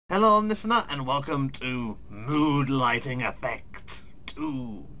Hello, I'm Nutt, and welcome to Mood Lighting Effect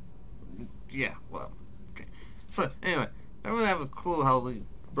 2. Yeah, well, okay. So, anyway, I don't really have a clue how the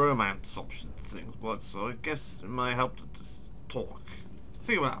romance option things work, so I guess it might help to just talk.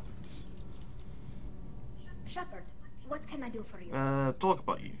 See what happens. Shepard, what can I do for you? Talk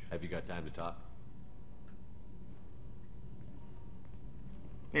about you. Have you got time to talk?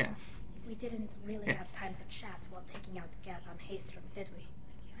 Yes. We didn't really have time to chat while taking out Gav on Haystrom, did we?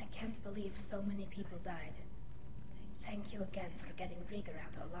 I can't believe so many people died. Thank you again for getting Rieger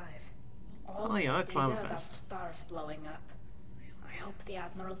out alive. All yeah, I try my about best. stars blowing up. I hope the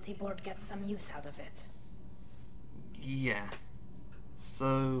Admiralty Board gets some use out of it. Yeah.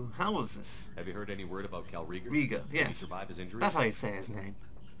 So, how was this? Have you heard any word about Cal Rieger? Rieger, Did he yes. survive his injuries? That's how you say his name.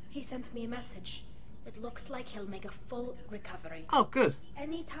 He sent me a message. It looks like he'll make a full recovery. Oh, good.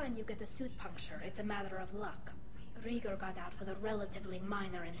 Anytime you get a suit puncture, it's a matter of luck. Rieger got out with a relatively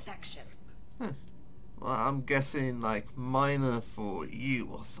minor infection. Huh. Well, I'm guessing, like, minor for you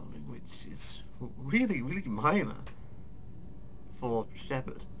or something, which is really, really minor for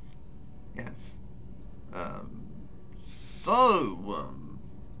Shepard. Yes.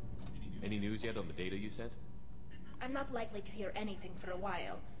 Any news yet on the data you sent? I'm not likely to hear anything for a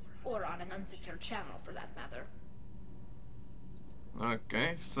while, or on an unsecured channel for that matter.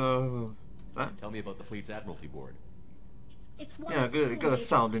 Okay, so... Tell me about the fleet's Admiralty Board. It's one Yeah, of good, two it gotta major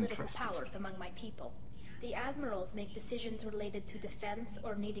sound political interested. powers among my people. The admirals make decisions related to defense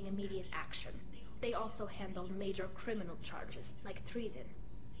or needing immediate action. They also handle major criminal charges, like treason.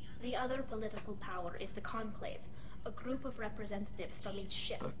 The other political power is the Conclave, a group of representatives from each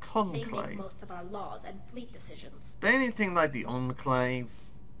ship. The They Conclave? make most of our laws and fleet decisions. They anything like the Enclave?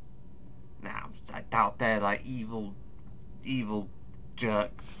 Nah, I doubt they're like evil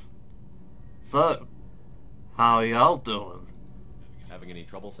jerks. So, how y'all doing? Having any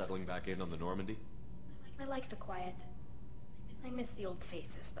trouble settling back in on the Normandy? I like the quiet. I miss the old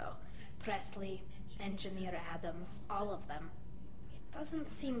faces, though. Presley, Engineer Adams, all of them. It doesn't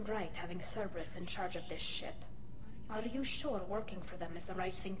seem right having Cerberus in charge of this ship. Are you sure working for them is the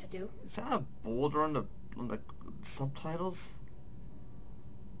right thing to do? Is that a border on the subtitles?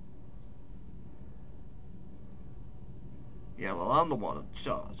 Yeah, well, I'm the one in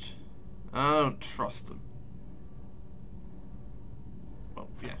charge. I don't trust them. Well,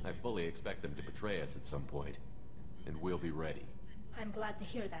 yeah. I fully expect them to betray us at some point, and we'll be ready. I'm glad to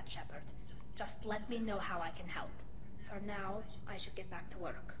hear that, Shepard. Just let me know how I can help. For now, I should get back to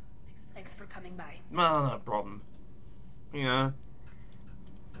work. Thanks for coming by. No, no problem. You know,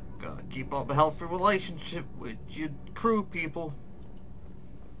 gotta keep up a healthy relationship with your crew people.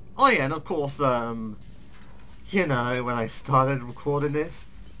 Oh yeah, and of course, you know, when I started recording this,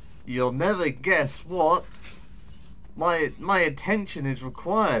 you'll never guess what. My attention is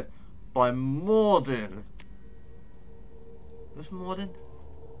required by Morden. Who's Morden?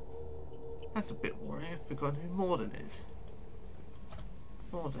 That's a bit worrying. I forgot who Morden is.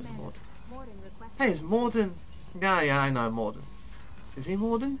 Morden. Hey, is Morden? Yeah, I know Morden. Is he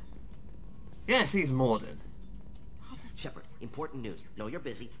Morden? Yes, he's Morden. Shepard, important news. Know you're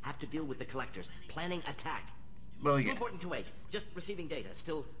busy. Have to deal with the collectors. Planning attack. Well, Too yeah. important to wait. Just receiving data.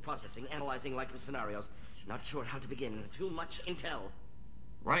 Still processing, analyzing likely scenarios. Not sure how to begin. Too much intel.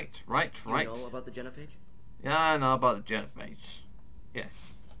 Right. You know about the genophage? Yeah, I know about the genophage.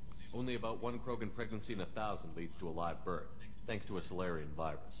 Yes. Only about 1 Krogan pregnancy in 1,000 leads to a live birth, thanks to a Solarian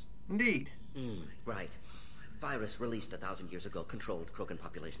virus. Indeed. Right. Virus released 1,000 years ago. Controlled Krogan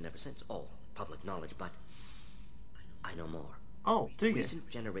population ever since. All public knowledge, but I know more. Oh, do you?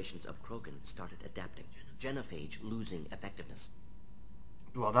 Recent generations of Krogan started adapting. Genophage losing effectiveness.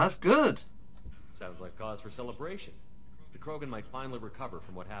 Well, that's good. Sounds like cause for celebration. The Krogan might finally recover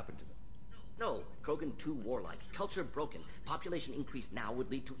from what happened to them. No, Krogan too warlike. Culture broken. Population increase now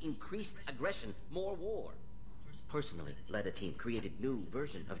would lead to increased aggression. More war. Personally, led a team, created new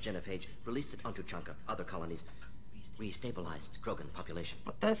version of genophage, released it onto Chanka, other colonies, restabilized Krogan population.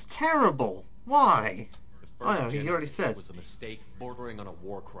 But that's terrible. Why? The I first know, he already genophage said. was a mistake bordering on a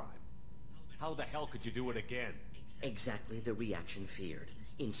war crime. How the hell could you do it again? Exactly the reaction feared.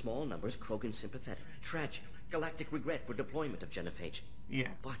 In small numbers, Krogan sympathetic. Tragic. Galactic regret for deployment of genophage. Yeah.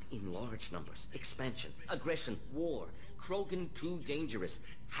 But in large numbers, expansion, aggression, war. Krogan too dangerous.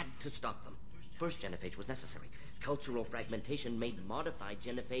 Had to stop them. First genophage was necessary. Cultural fragmentation made modified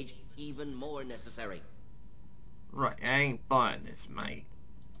genophage even more necessary. Right, I ain't buying this, mate.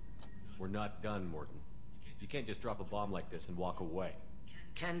 We're not done, Morton. You can't just drop a bomb like this and walk away.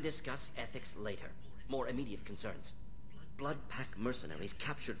 Can discuss ethics later. More immediate concerns. Blood Pack mercenaries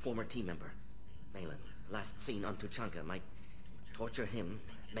captured former team member. Malin, last seen on Tuchanka, might torture him,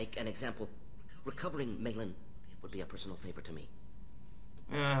 make an example. Recovering Malin would be a personal favor to me.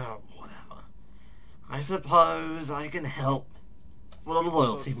 Whatever. I suppose I can help for the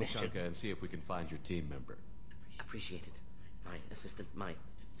loyalty mission. Okay, and see if we can find your team member. Appreciate it. My assistant, my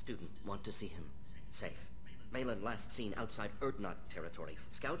student, want to see him safe. Malin last seen outside Nutt territory.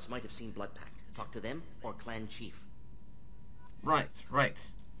 Scouts might have seen Bloodpack. Talk to them or clan chief. Right.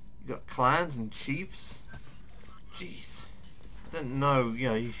 You got clans and chiefs? Jeez. I didn't know,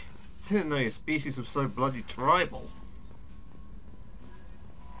 I didn't know your species was so bloody tribal.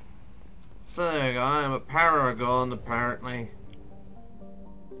 So, I am a paragon, apparently.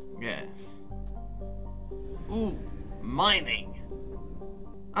 Yes. Ooh, mining.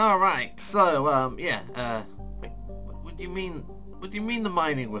 Alright, so, wait, what do you mean the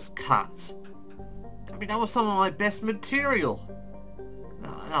mining was cut? I mean, that was some of my best material.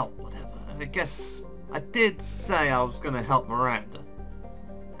 No, whatever. I guess I did say I was gonna help Miranda.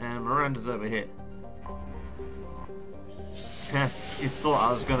 And Miranda's over here. You thought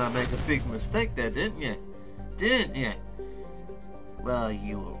I was gonna make a big mistake there, didn't you? Didn't you? Well,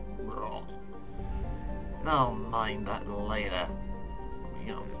 you were wrong. I'll mind that later.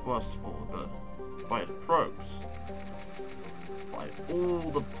 First of all, gotta buy the probes. Buy all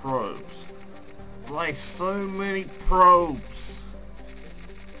the probes. Buy so many probes.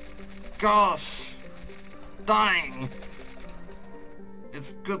 Gosh! Dang!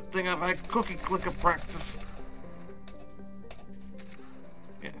 It's a good thing I've had cookie clicker practice.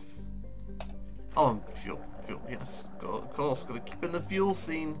 Yes. Oh, fuel, yes. Of course, gotta keep in the fuel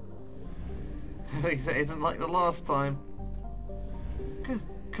scene. It isn't like the last time. Good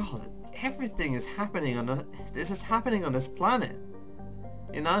God, everything is happening this is happening on this planet.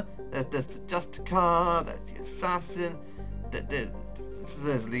 There's the Justicar, there's the Assassin,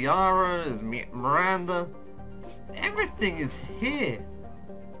 there's Liara, there's Miranda. Just everything is here.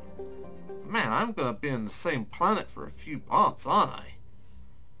 Man, I'm gonna be on the same planet for a few parts, aren't I?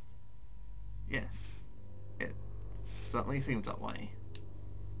 Yes. It certainly seems that way.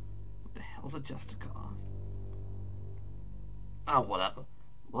 What the hell's a Justicar? Oh, whatever.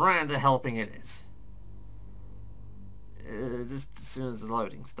 Miranda helping it is. Just as soon as the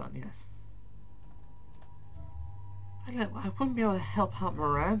loading's done, yes. I wouldn't be able to help out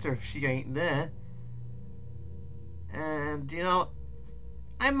Miranda if she ain't there. And,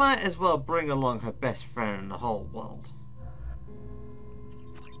 I might as well bring along her best friend in the whole world.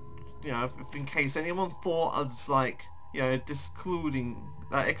 If in case anyone thought I was like, excluding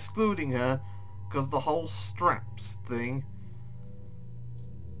her because the whole straps thing.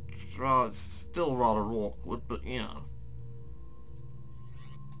 It's still rather awkward, but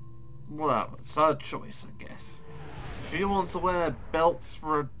whatever. It's her choice, I guess. If she wants to wear belts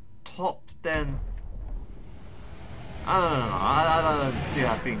for a top, then I don't know. I don't see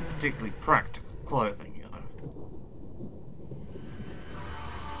that being particularly practical clothing,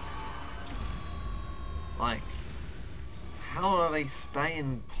 Like, how do they stay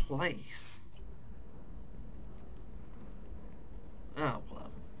in place? Oh, whatever.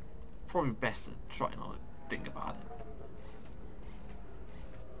 Probably best to try not to think about it.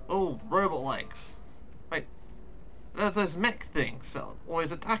 Oh, robot legs. Wait, there's those mech things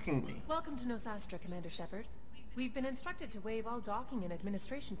always attacking me. Welcome to Nosastra, Commander Shepard. We've been instructed to waive all docking and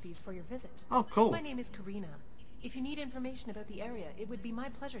administration fees for your visit. Oh, cool. My name is Karina. If you need information about the area, it would be my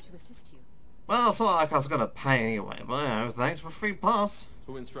pleasure to assist you. Well, it's not like I was gonna pay anyway, but thanks for free pass.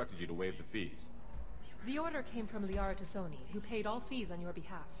 Who instructed you to waive the fees? The order came from Liara Tassoni, who paid all fees on your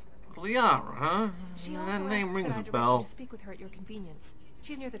behalf. Liara, huh? She also That name asked rings that I a direct bell. you to speak with her at your convenience.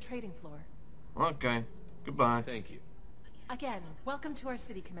 She's near the trading floor. Okay, goodbye. Thank you. Again, welcome to our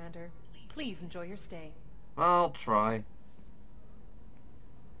city, Commander. Please enjoy your stay. I'll try.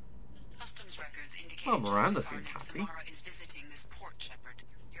 Customs records indicate Miranda Justice seemed Arden happy. Samara is visiting this port, Shepard.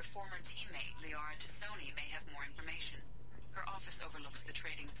 Your former teammate, Liara Tassoni, may have more information. Her office overlooks the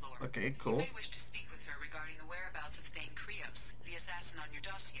trading floor. Okay, cool. You may wish to speak with her regarding the whereabouts of Thane Krios, the assassin on your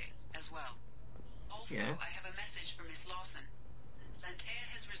dossier, as well. Also, Yeah. I have a message from Miss Lawson. Lantea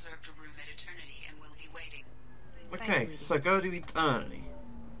has reserved a room at Eternity and will be waiting. Okay, so go to Eternity.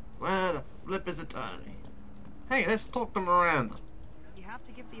 Where the flip is Eternity? Hey, let's talk to Miranda. You have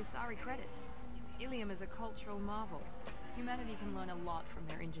to give the Asari credit. Ilium is a cultural marvel. Humanity can learn a lot from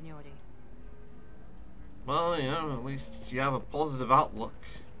their ingenuity. Well, at least you have a positive outlook.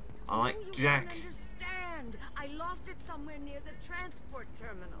 I like You Jack. don't understand. I lost it somewhere near the transport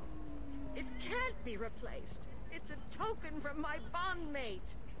terminal. It can't be replaced. It's a token from my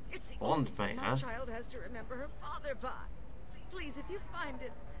bondmate. It's the only Bondmate, thing huh? my child has to remember her father by. Please, if you find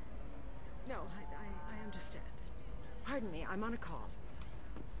it... No, I understand. Pardon me, I'm on a call.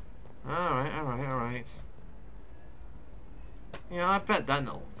 alright. Yeah, I bet that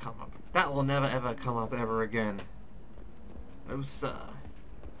will come up. That will never ever come up ever again. No, sir.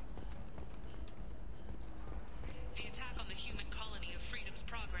 The attack on the human colony of Freedom's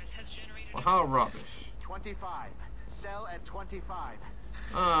Progress has generated Well, how rubbish. 25. Sell at 25.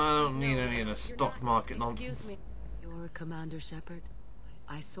 I don't need any of the stock market nonsense. Me. You're Commander Shepard.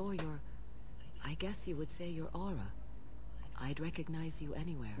 I saw your... I guess you would say your aura. I'd recognize you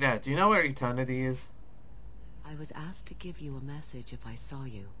anywhere. Yeah, do you know where eternity is? I was asked to give you a message if I saw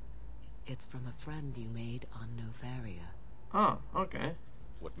you. It's from a friend you made on Novaria. Oh, okay.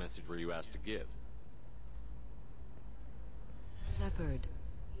 What message were you asked to give? Shepard,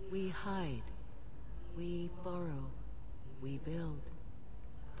 we hide. We borrow. We build.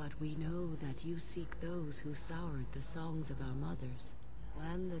 But we know that you seek those who soured the songs of our mothers.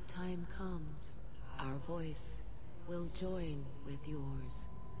 When the time comes, our voice will join with yours.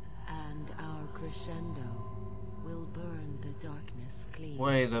 And our crescendo will burn the darkness clean.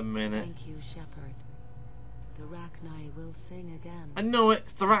 Wait a minute. Thank you, Shepard. The Rachni will sing again. I know it,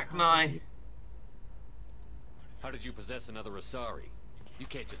 it's the Rachni. How did you possess another Asari? You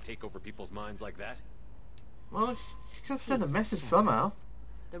can't just take over people's minds like that. Well, she could send a message somehow.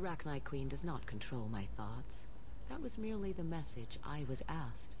 The Rachni Queen does not control my thoughts. That was merely the message I was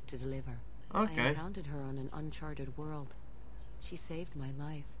asked to deliver. Okay. I encountered her on an uncharted world. She saved my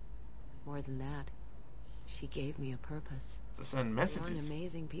life. More than that, she gave me a purpose. To send You're messages. an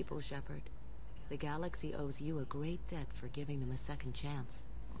amazing people, Shepard. The galaxy owes you a great debt for giving them a second chance.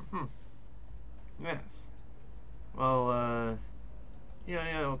 Yes. Well,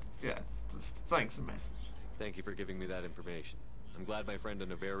 yeah, just thanks a message. Thank you for giving me that information. I'm glad my friend in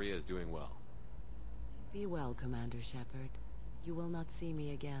Novaria is doing well. Be well, Commander Shepard. You will not see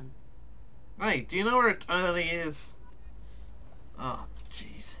me again. Hey, do you know where eternity is? Oh,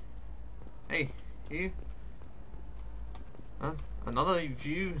 jeez. Hey, you? Huh? Another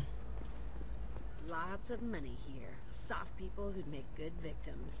you? Lots of money here. Soft people who'd make good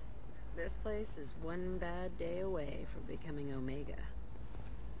victims. This place is one bad day away from becoming Omega.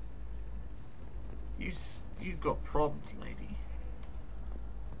 You got problems, lady.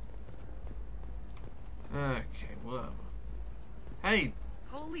 Okay, whatever. Hey!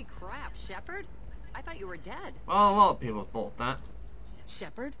 Holy crap, Shepard? I thought you were dead. Well, a lot of people thought that.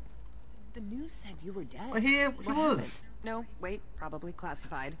 Shepard? The news said you were dead. Well, he What was. happened? No, wait, probably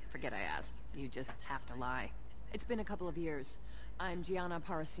classified. Forget I asked. You just have to lie. It's been a couple of years. I'm Gianna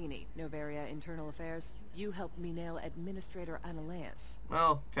Parasini, Novaria Internal Affairs. You helped me nail Administrator Analeas.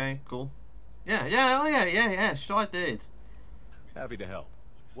 Well, okay, cool. Yeah, sure I did. Happy to help.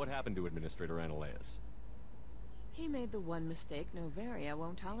 What happened to Administrator Analeas? He made the one mistake Novaria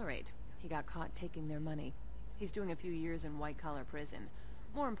won't tolerate. He got caught taking their money. He's doing a few years in white-collar prison.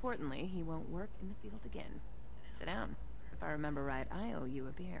 More importantly, he won't work in the field again. Sit down. If I remember right, I owe you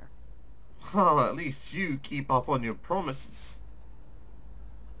a beer. Well, at least you keep up on your promises.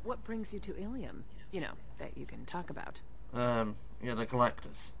 What brings you to Ilium? You know, that you can talk about. Yeah, the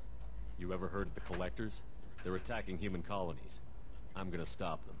collectors. You ever heard of the Collectors? They're attacking human colonies. I'm gonna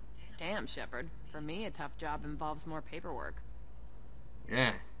stop them. Damn, Shepard. For me, a tough job involves more paperwork.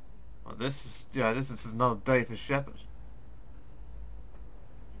 Yeah. Well, this is another day for Shepard.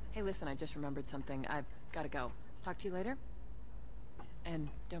 Hey, listen, I just remembered something. I've gotta go. Talk to you later? And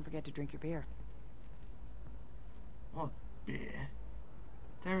don't forget to drink your beer. What beer?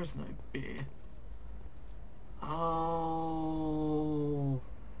 There is no beer. Oh,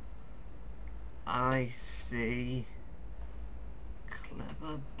 I see.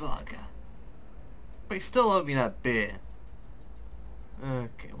 Clever bugger. But you still owe me that beer.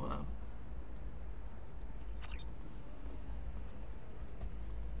 Okay, well.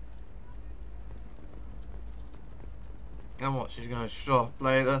 And what, she's gonna show up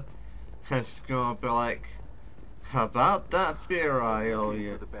later? And she's gonna be like, how about that beer I owe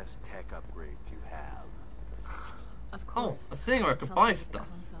you? The best tech upgrades you have. Of Oh, course. a thing where I could Help buy with the stuff.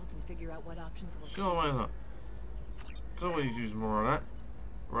 consult and figure out what options will Sure, why not? Could always use more of that.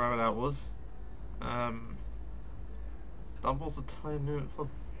 Wherever that was. Doubles the time limit for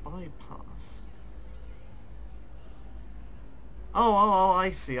bypass. Oh,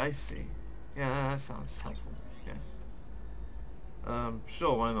 I see. Yeah, that sounds helpful. Yes.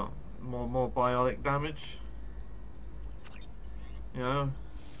 Sure, why not? More biotic damage. You know,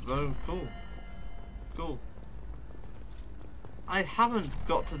 so cool. Cool. I haven't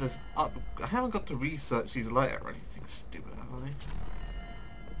got to this up. I haven't got to research these later or anything stupid, have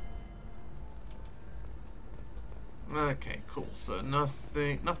I? Okay, cool. So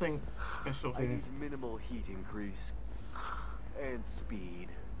nothing special I here. need minimal heat increase and speed.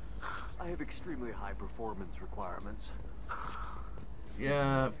 I have extremely high performance requirements.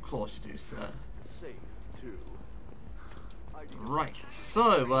 Yeah, of course you do, sir. Safe, too. Right,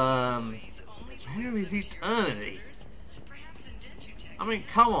 so, where is Eternity? I mean,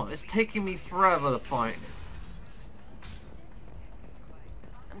 come on, it's taking me forever to find it.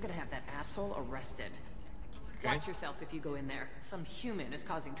 I'm gonna have that asshole arrested. Okay. Watch yourself if you go in there. Some human is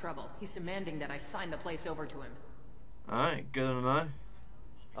causing trouble. He's demanding that I sign the place over to him. Alright, good to know.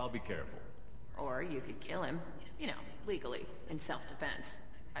 I'll be careful. Or you could kill him. You know, legally, in self-defense.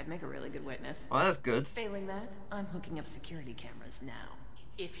 I'd make a really good witness. Well, that's good. Failing that, I'm hooking up security cameras now.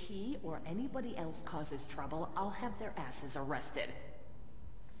 If he or anybody else causes trouble, I'll have their asses arrested.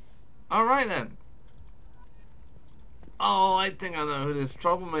 Alright then. Oh, I think I know who this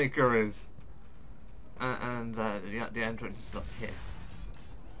troublemaker is. And the entrance is up here.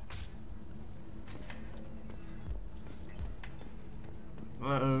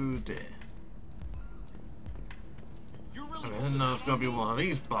 Oh dear. I didn't know it's gonna be one of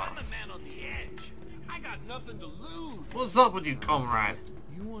these bars. I'm a man on the edge. I got nothing to lose. What's up with you, comrade?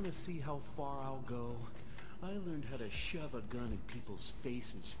 You want to see how far I'll go? I learned how to shove a gun in people's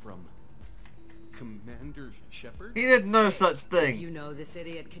faces from Commander Shepard. He did no such thing. You know this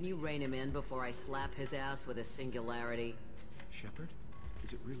idiot. Can you rein him in before I slap his ass with a singularity? Shepard?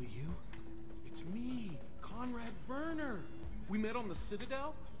 Is it really you? It's me, Conrad Werner. We met on the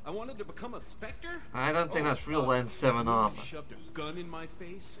Citadel. I wanted to become a Spectre. I don't think that's real N7 armor. You shoved a gun in my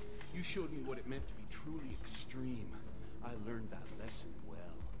face. You showed me what it meant to be truly extreme. I learned that lesson well.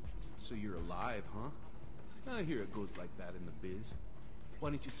 So you're alive, huh? I hear it goes like that in the biz. Why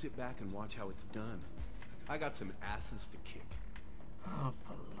don't you sit back and watch how it's done? I got some asses to kick. Oh,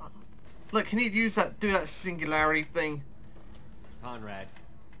 for love of... Look, can you use that, do that singularity thing? Conrad,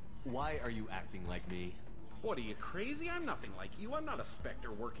 why are you acting like me? What, are you crazy? I'm nothing like you. I'm not a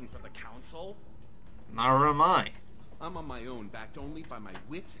Spectre working for the Council. Nor am I. I'm on my own, backed only by my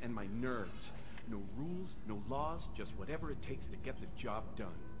wits and my nerves. No rules, no laws, just whatever it takes to get the job done.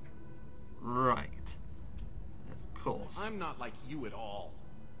 Right. Of course. I'm not like you at all.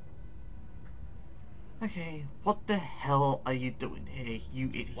 Okay, what the hell are you doing here, you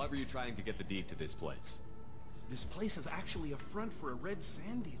idiot? Why were you trying to get the deed to this place? This place is actually a front for a red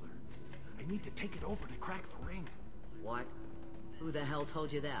sand dealer. I need to take it over to crack the ring. What? Who the hell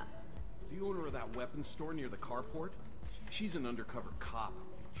told you that? The owner of that weapons store near the carport. She's an undercover cop.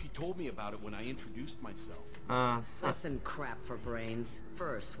 She told me about it when I introduced myself. Listen, crap for brains.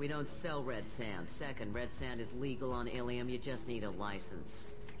 First, we don't sell red sand. Second, red sand is legal on Ilium. You just need a license.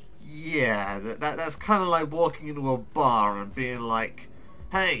 Yeah, that's kind of like walking into a bar and being like,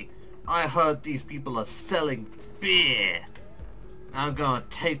 hey, I heard these people are selling beer. I'm gonna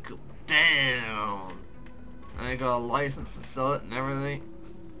take them down. And I got a license to sell it and everything.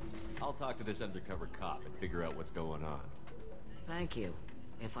 I'll talk to this undercover cop and figure out what's going on. Thank you.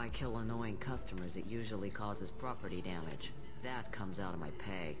 If I kill annoying customers, it usually causes property damage. That comes out of my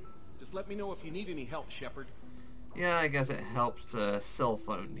pay. Just let me know if you need any help, Shepard. Yeah, I guess it helps to cell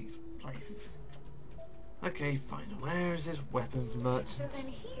phone these places. Okay, fine. Where is this weapons merchant?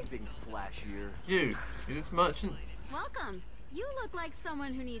 Big flashier. You this merchant? Welcome. You look like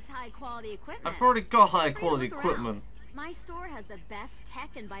someone who needs high-quality equipment. I've already got high-quality equipment. My store has the best tech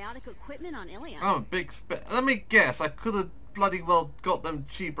and biotic equipment on Ilium. I'm a big let me guess, I could have bloody well got them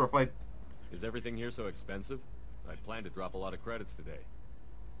cheaper if I... Is everything here so expensive? I plan to drop a lot of credits today.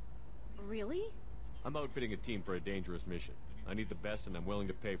 Really? I'm outfitting a team for a dangerous mission. I need the best and I'm willing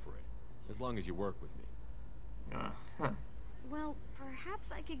to pay for it. As long as you work with me. Well, perhaps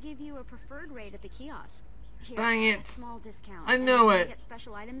I could give you a preferred rate at the kiosk. Here, Dang it! a small discount. I know and if it! you get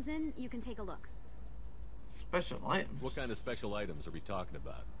special items in, you can take a look. Special items? What kind of special items are we talking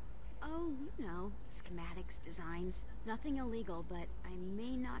about? Oh, you know, schematics, designs. Nothing illegal, but I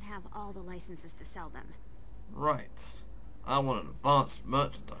may not have all the licenses to sell them. Right. I want advanced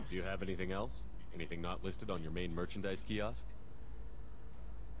merchandise. Do you have anything else? Anything not listed on your main merchandise kiosk?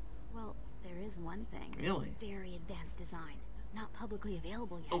 Well, there is one thing. Really? Very advanced design. Not publicly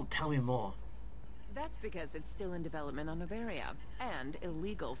available yet. Oh, tell me more. That's because it's still in development on Noveria, and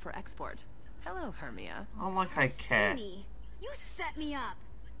illegal for export. Hello, Hermia. Oh, like I care. Sunny, you set me up.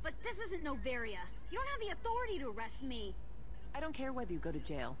 But this isn't Noveria. You don't have the authority to arrest me. I don't care whether you go to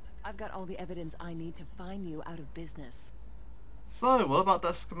jail. I've got all the evidence I need to find you out of business. So, what about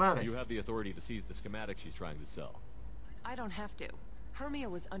that schematic? You have the authority to seize the schematic she's trying to sell. I don't have to. Hermia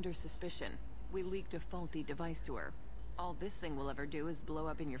was under suspicion. We leaked a faulty device to her. All this thing will ever do is blow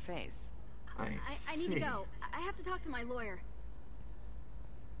up in your face. I need to go. I have to talk to my lawyer.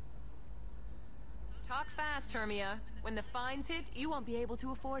 Talk fast, Hermia. When the fines hit, you won't be able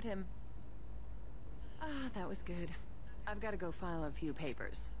to afford him. Ah, that was good. I've got to go file a few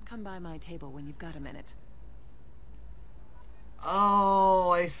papers. Come by my table when you've got a minute. Oh,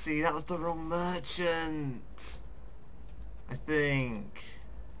 I see. That was the wrong merchant. I think.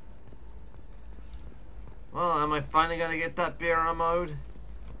 Well, am I finally gonna get that beer mode?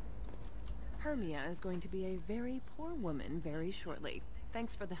 Hermia is going to be a very poor woman very shortly.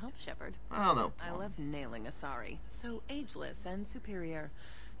 Thanks for the help, Shepard. Oh, no I love nailing Asari. So ageless and superior.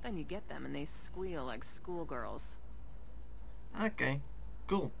 Then you get them and they squeal like schoolgirls. Okay,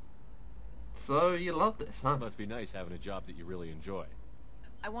 cool. So you love this, huh? Must be nice having a job that you really enjoy.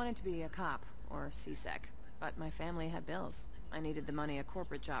 I wanted to be a cop, or CSEC, but my family had bills. I needed the money a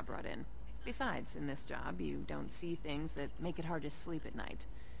corporate job brought in. Besides, in this job, you don't see things that make it hard to sleep at night.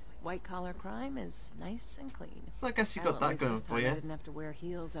 White-collar crime is nice and clean. So I guess you got that going for you. I didn't have to wear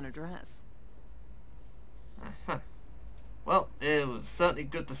heels and a dress. Uh-huh. Well, it was certainly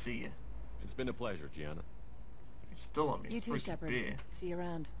good to see you. It's been a pleasure, Gianna. You still on me, You too, Shepard. beer. See you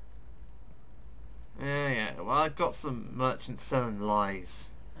around. Yeah. Well, I got some merchants selling lies.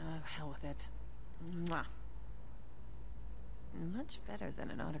 Hell with it. Mwah. Much better than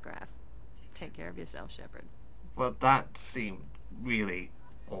an autograph. Take care of yourself, Shepard. Well, that seemed really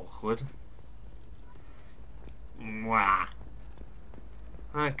awkward. Mwah.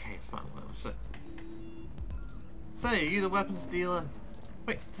 Okay, fine. Well, so are you the weapons dealer?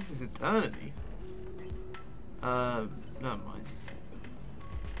 Wait, this is Eternity. Never mind.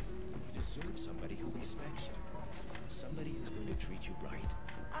 You deserve somebody who respects you. Somebody who's going to treat you right.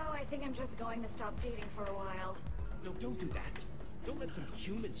 Oh, I think I'm just going to stop dating for a while. No, don't do that. Don't let some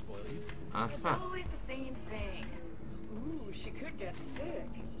human spoil you. It's always the same thing. Ooh, she could get sick.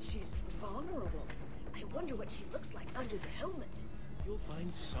 She's vulnerable. I wonder what she looks like under the helmet. You'll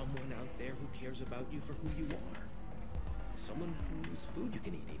find someone out there who cares about you for who you are. Someone whose food you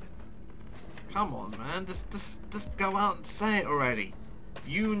can eat, even. Come on, man. Just go out and say it already.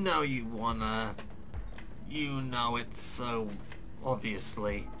 You know you wanna. You know it so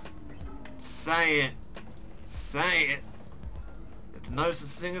obviously. Say it. Say it. It's no such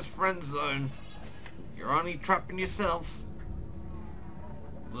thing as friend zone. You're only trapping yourself.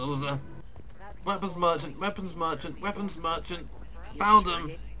 Loser. Weapons merchant, weapons merchant, weapons merchant. Found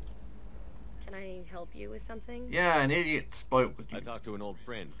him. Can I help you with something? Yeah, an idiot spoke with you. I talked to an old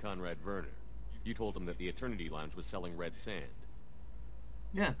friend, Conrad Werner. You told him that the Eternity Lounge was selling red sand.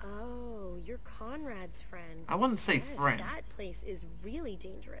 Yeah. Oh, you're Conrad's friend. I wouldn't say Yes, friend. That place is really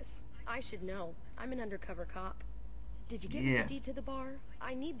dangerous. I should know. I'm an undercover cop. Did you get Yeah. the deed to the bar?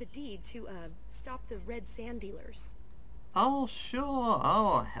 I need the deed to, stop the red sand dealers. Oh, sure.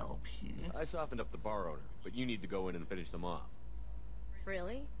 I'll help you. I softened up the bar owner, but you need to go in and finish them off.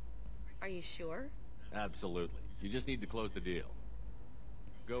 Really? Are you sure? Absolutely. You just need to close the deal.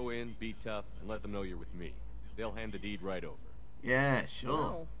 Go in, be tough, and let them know you're with me. They'll hand the deed right over. Yeah, sure.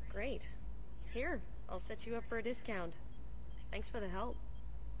 Oh, great. Here, I'll set you up for a discount. Thanks for the help.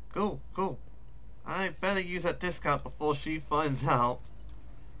 Cool, cool. I better use that discount before she finds out.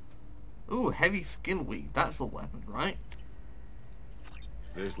 Ooh, heavy skin weed. That's a weapon, right?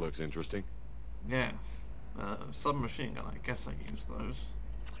 This looks interesting. Yes. Submachine gun, I guess I use those.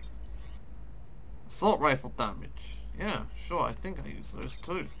 Assault rifle damage. Yeah, sure, I think I use those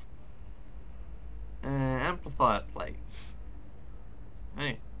too. Amplifier plates.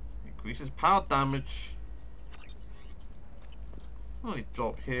 Hey, increases power damage. Only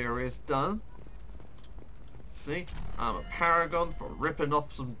job here is done. See, I'm a paragon for ripping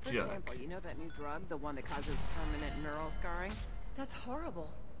off some For junk. example, you know that new drug, the one that causes permanent neural scarring? That's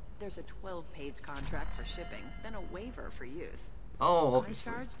horrible. There's a 12-page contract for shipping, then a waiver for use. Oh, I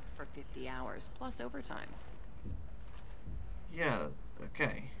obviously. charge for 50 hours, plus overtime. Yeah,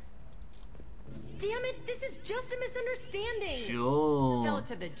 okay. Damn it, this is just a misunderstanding! Sure. Tell it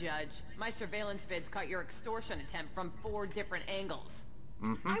to the judge. My surveillance vids caught your extortion attempt from 4 different angles.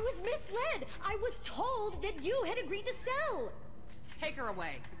 I was misled! I was told that you had agreed to sell! Take her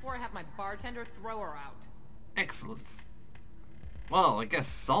away, before I have my bartender throw her out. Excellent. Well, I guess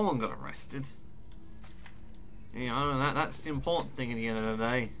someone got arrested. You know, that's the important thing at the end of the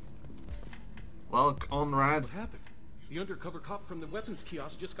day. Well, Conrad. What happened? The undercover cop from the weapons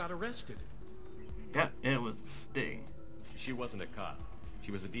kiosk just got arrested. Yep, it was a sting. She wasn't a cop.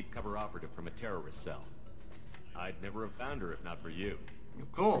 She was a deep cover operative from a terrorist cell. I'd never have found her if not for you. Of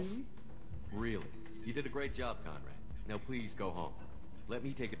course. Really. You did a great job, Conrad. Now please go home. Let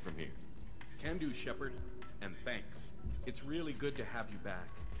me take it from here. Can do, Shepard. And thanks. It's really good to have you back.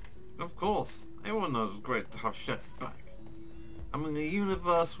 Of course. Everyone knows it's great to have Shepard back. I mean, the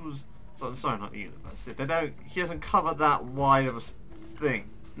universe was Sorry, not university. He doesn't cover that wide of a thing.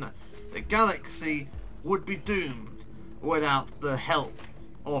 No, the galaxy would be doomed without the help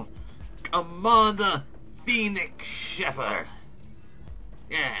of Commander Phoenix Shepard.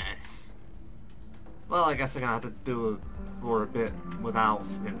 Yes. Well, I guess I'm gonna have to do it for a bit without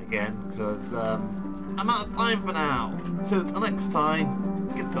him again, because I'm out of time for now. So till next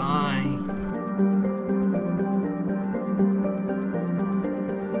time, goodbye.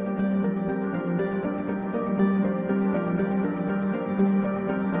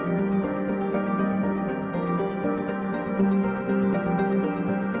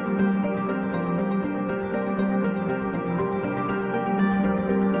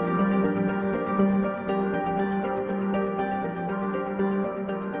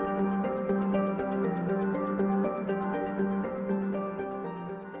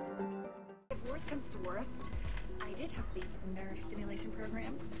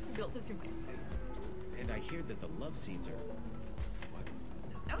 Scenes are... What?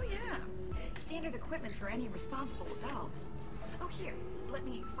 Oh yeah, standard equipment for any responsible adult. Oh here, let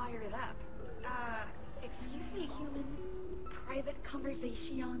me fire it up. Excuse me, human. Private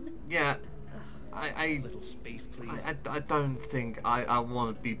conversation? Yeah, A little space, please. I don't think I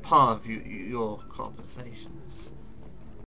want to be part of your conversations.